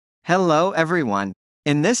Hello everyone.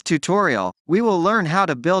 In this tutorial, we will learn how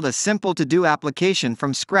to build a simple to-do application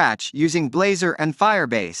from scratch using Blazor and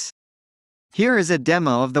Firebase. Here is a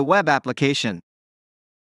demo of the web application.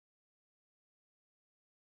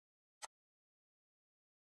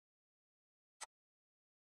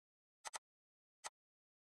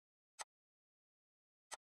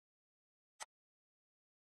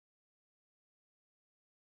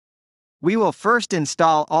 We will first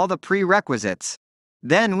install all the prerequisites.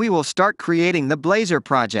 Then we will start creating the Blazor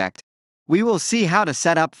project. We will see how to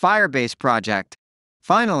set up Firebase Project.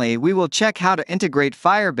 Finally, we will check how to integrate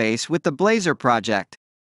Firebase with the Blazor project.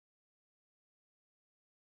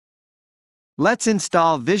 Let's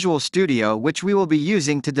install Visual Studio, which we will be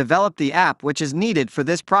using to develop the app which is needed for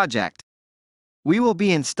this project. We will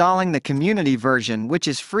be installing the community version, which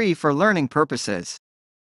is free for learning purposes.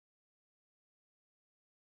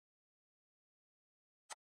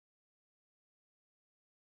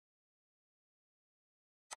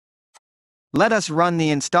 Let us run the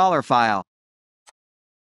installer file.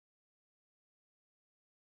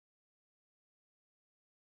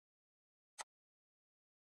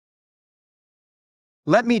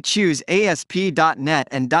 Let me choose ASP.NET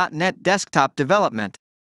and .NET Desktop Development.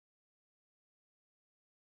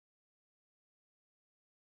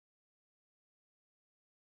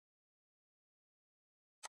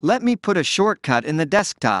 Let me put a shortcut in the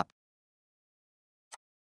desktop.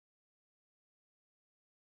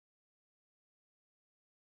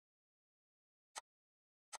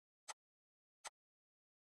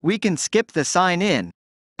 We can skip the sign in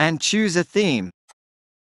and choose a theme.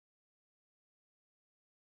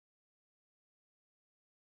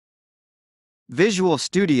 Visual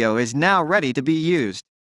Studio is now ready to be used.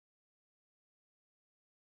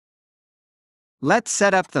 Let's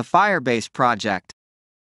set up the Firebase project.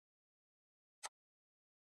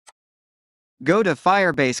 Go to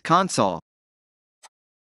Firebase console.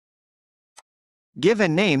 Give a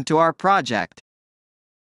name to our project.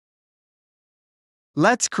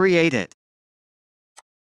 Let's create it.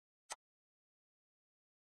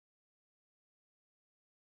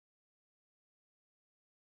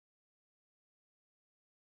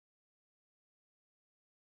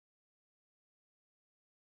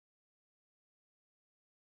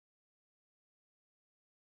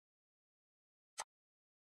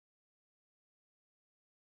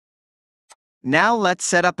 Now let's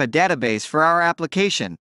set up a database for our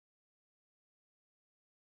application.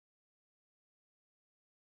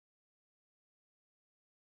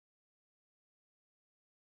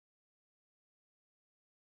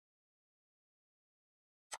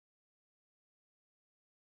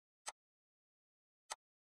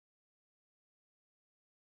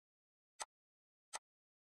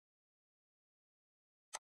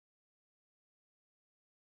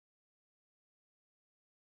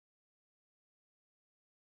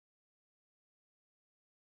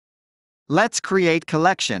 Let's create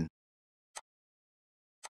collection.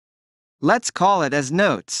 Let's call it as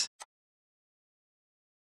notes.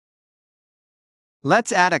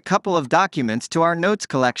 Let's add a couple of documents to our notes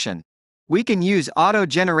collection. We can use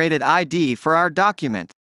auto-generated ID for our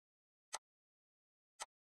document.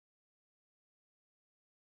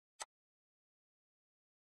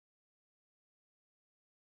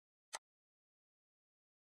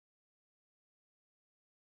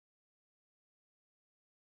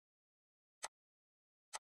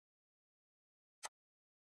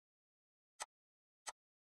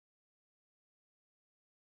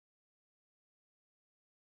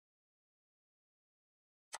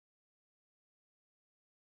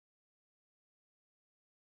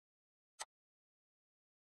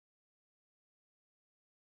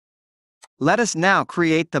 Let us now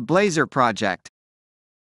create the Blazor project.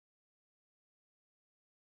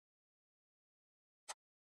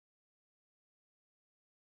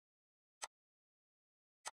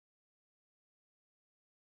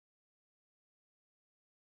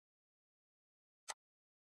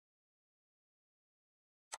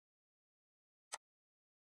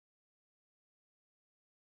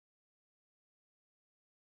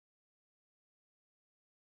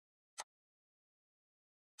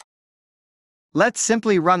 Let's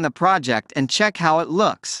simply run the project and check how it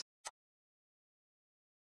looks.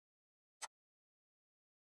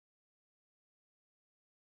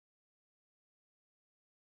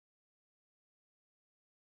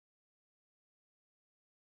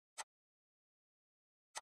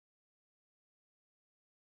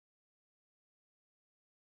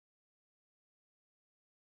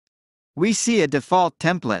 We see a default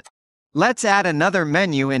template. Let's add another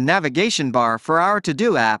menu and navigation bar for our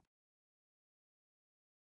to-do app.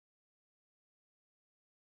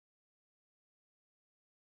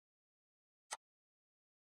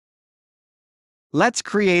 Let's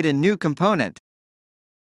create a new component.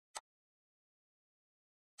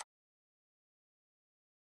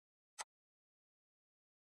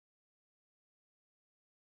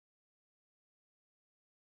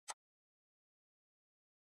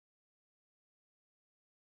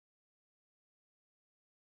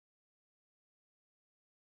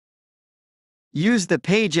 Use the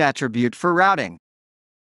page attribute for routing.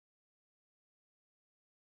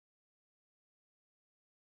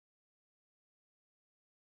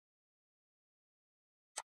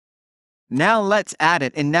 Now let's add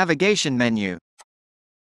it in navigation menu.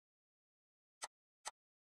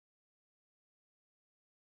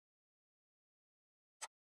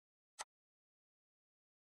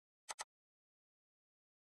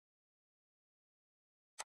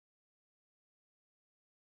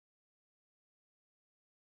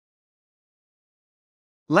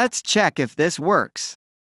 Let's check if this works.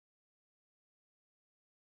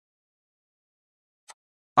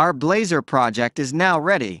 Our Blazor project is now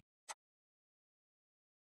ready.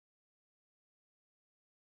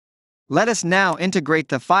 Let us now integrate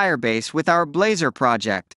the Firebase with our Blazor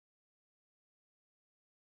project.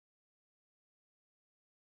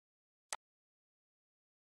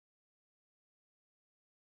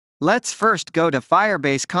 Let's first go to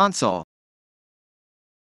Firebase console.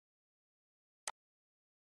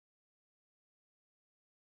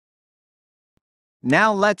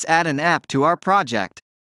 Now let's add an app to our project.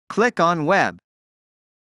 Click on Web.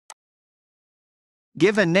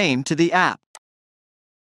 Give a name to the app.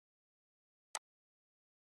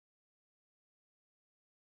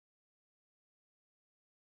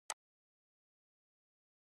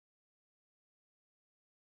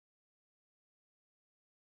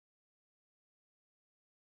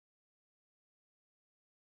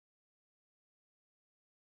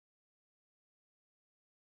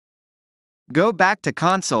 Go back to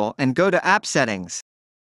console and go to App Settings.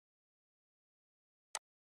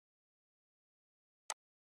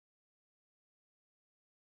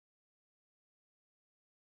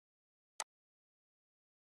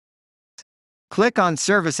 Click on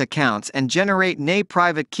Service Accounts and generate a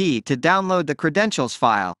private key to download the credentials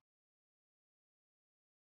file.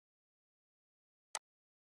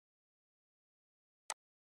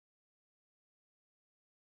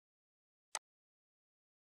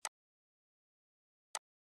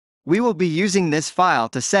 We will be using this file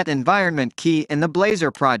to set environment key in the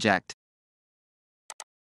Blazor project.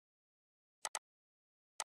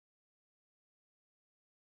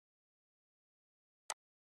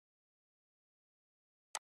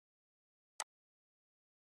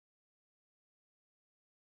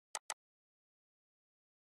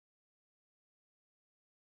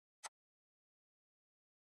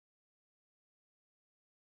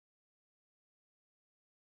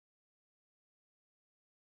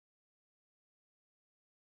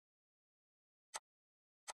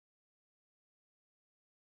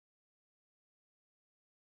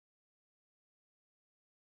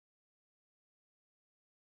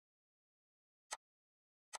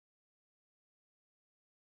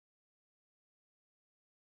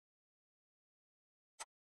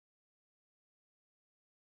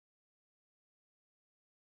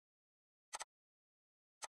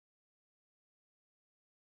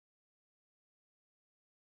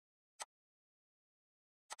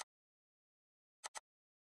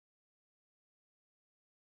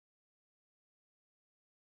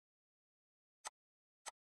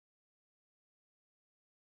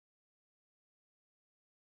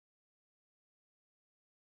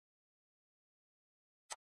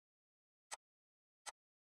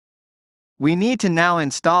 We need to now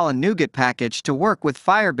install a NuGet package to work with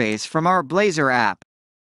Firebase from our Blazor app.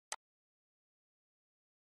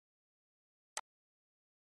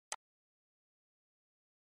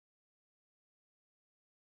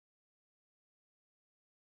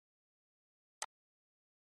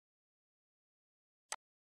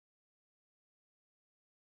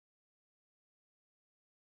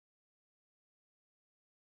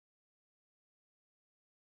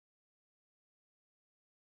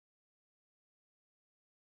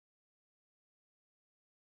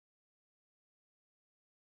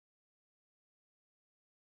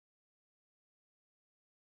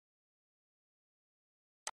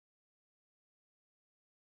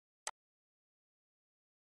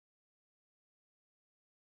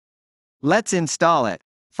 Let's install it.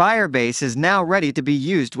 Firebase is now ready to be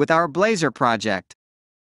used with our Blazor project.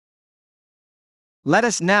 Let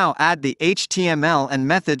us now add the HTML and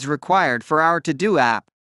methods required for our to-do app.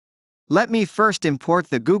 Let me first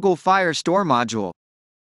import the Google Firestore module.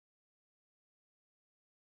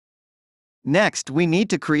 Next, we need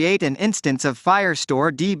to create an instance of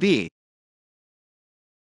Firestore DB.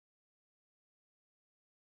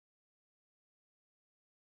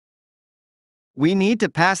 We need to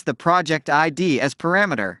pass the project ID as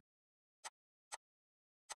parameter.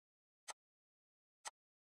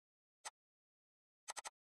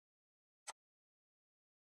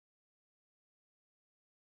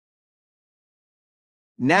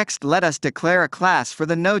 Next, let us declare a class for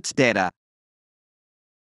the notes data.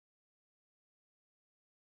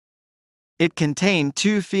 It contains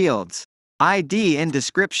two fields, ID and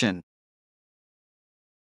description.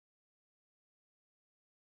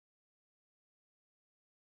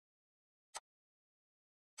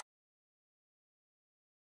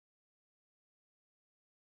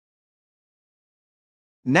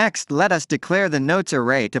 Next, let us declare the notes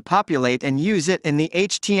array to populate and use it in the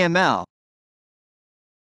HTML.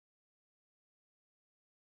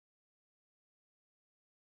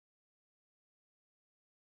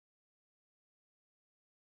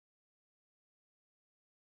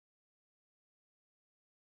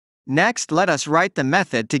 Next, let us write the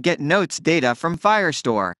method to get notes data from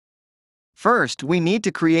Firestore. First, we need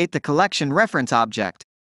to create the collection reference object.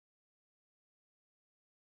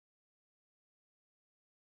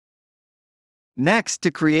 Next, to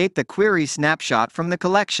create the query snapshot from the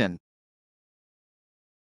collection.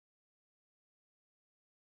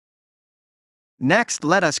 Next,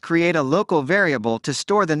 let us create a local variable to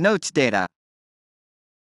store the notes data.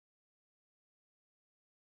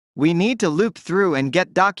 We need to loop through and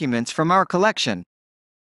get documents from our collection.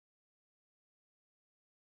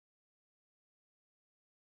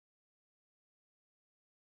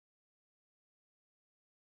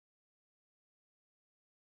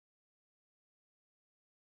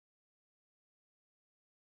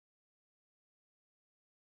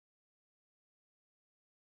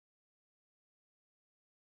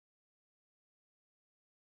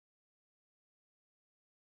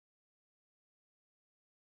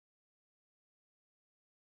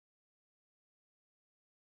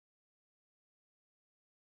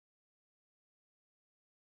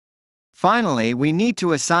 Finally, we need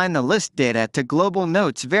to assign the list data to global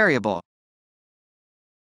notes variable.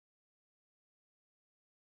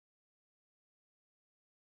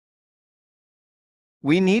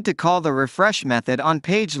 We need to call the refresh method on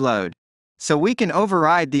page load. So we can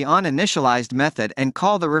override the onInitialized method and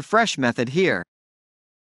call the refresh method here.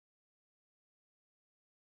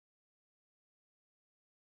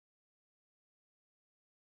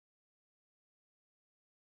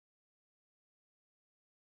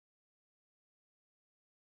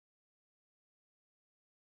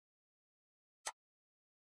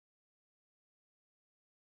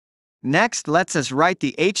 Next, let's us write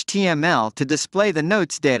the HTML to display the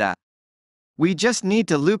notes data. We just need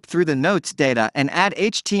to loop through the notes data and add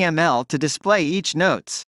HTML to display each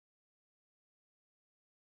notes.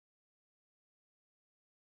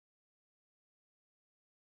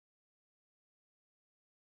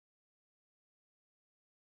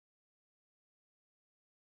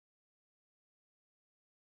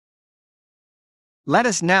 Let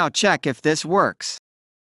us now check if this works.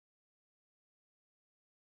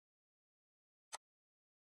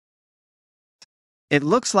 It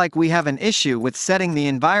looks like we have an issue with setting the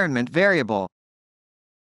environment variable.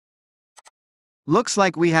 Looks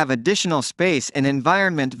like we have additional space in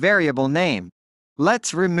environment variable name.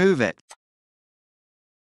 Let's remove it.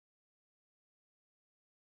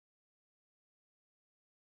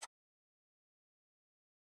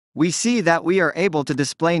 We see that we are able to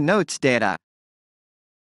display notes data.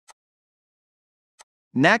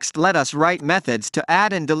 Next, let us write methods to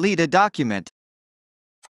add and delete a document.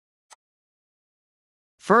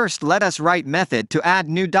 First, let us write method to add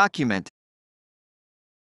new document.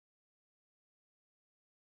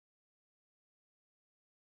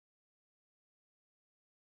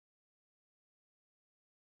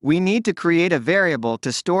 We need to create a variable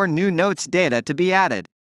to store new notes data to be added.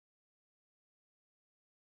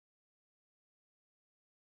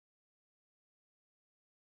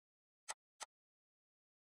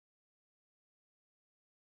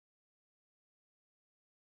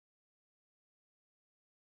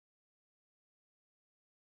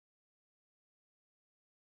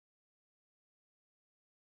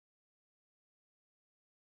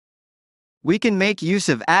 We can make use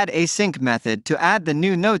of addAsync method to add the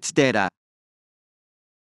new notes data.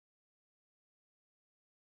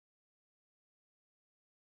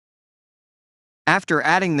 After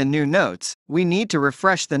adding the new notes, we need to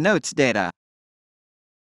refresh the notes data.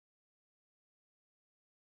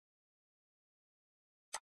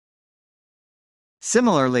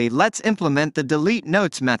 Similarly, let's implement the delete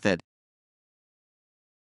notes method.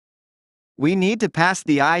 We need to pass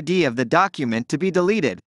the ID of the document to be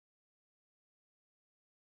deleted.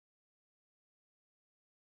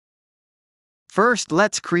 First,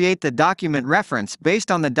 let's create the document reference based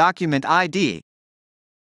on the document ID.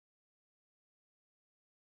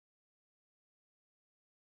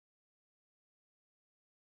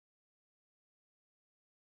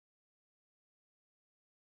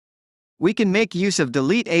 We can make use of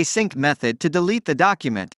delete async method to delete the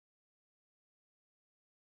document.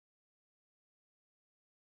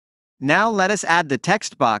 Now let us add the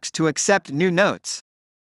text box to accept new notes.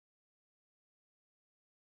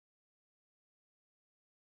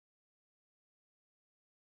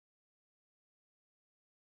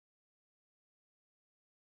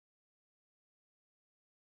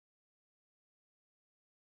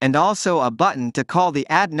 And also a button to call the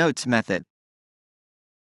add notes method.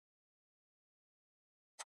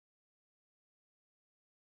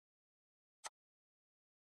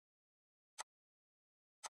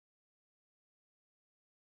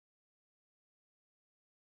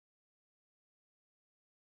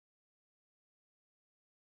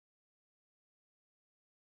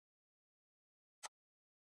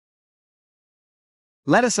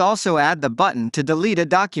 Let us also add the button to delete a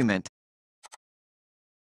document.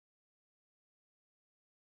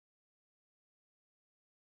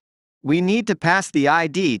 We need to pass the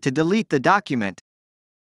ID to delete the document.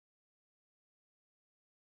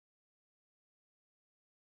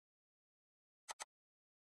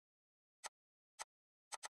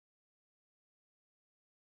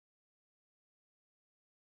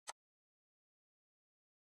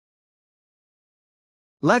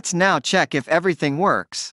 Let's now check if everything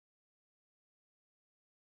works.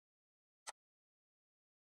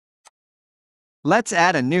 Let's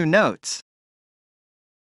add a new notes.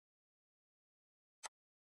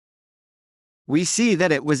 We see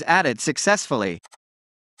that it was added successfully.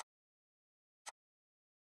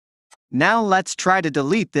 Now let's try to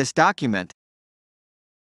delete this document.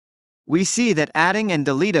 We see that adding and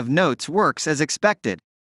delete of notes works as expected.